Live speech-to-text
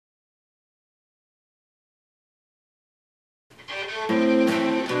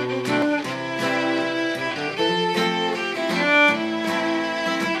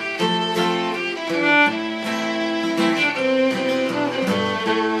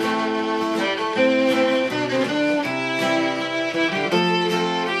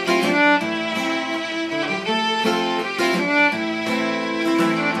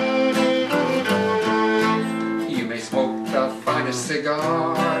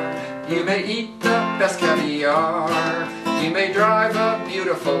Cigar, you may eat the best caviar, you may drive a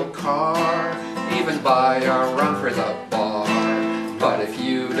beautiful car, even buy a run for the bar. But if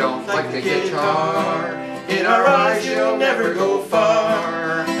you don't like the guitar, in our eyes you'll never go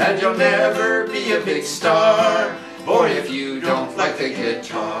far, and you'll never be a big star. Boy, if you don't like the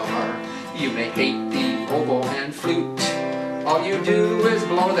guitar, you may hate the oboe and flute, all you do is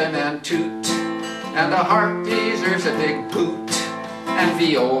blow them and toot, and the harp deserves a big boot, and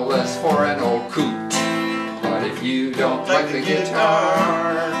violas for an old coot. But if you don't like the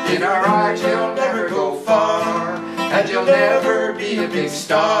guitar, in our eyes you'll never go far, and you'll never be a big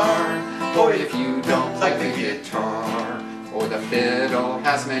star. Boy, if you don't like the guitar. Oh, the fiddle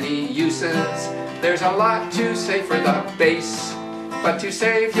has many uses, there's a lot to say for the bass, but to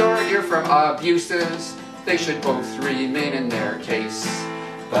save your ear from abuses, they should both remain in their case.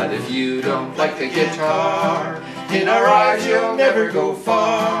 But if you don't like the guitar, in our eyes you'll never go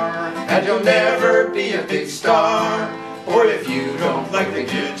far, and you'll never be a big star. Or if you don't like the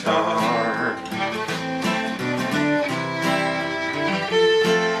guitar.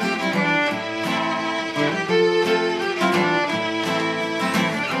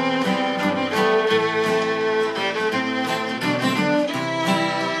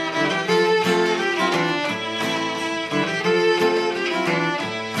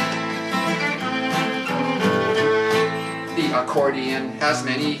 Accordion has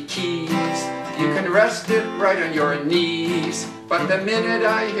many keys, you can rest it right on your knees, but the minute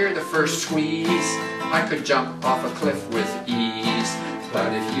I hear the first squeeze, I could jump off a cliff with ease.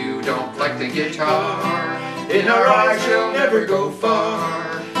 But if you don't like the guitar, in our eyes you'll never go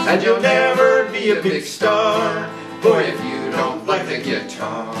far, and you'll never be a big star. Boy, if you don't like the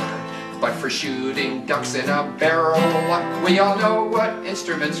guitar. But for shooting ducks in a barrel, we all know what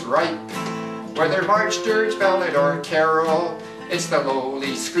instrument's ripe, whether march, dirge, ballad, or carol, it's the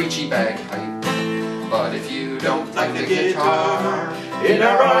lowly, screechy bagpipe. But if you don't like the guitar, in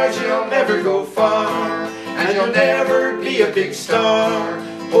our eyes you'll never go far, and you'll never be a big star.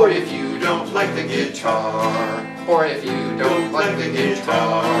 Or if you don't like the guitar, or if you don't like the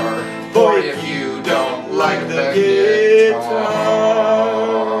guitar, or if you don't like the guitar.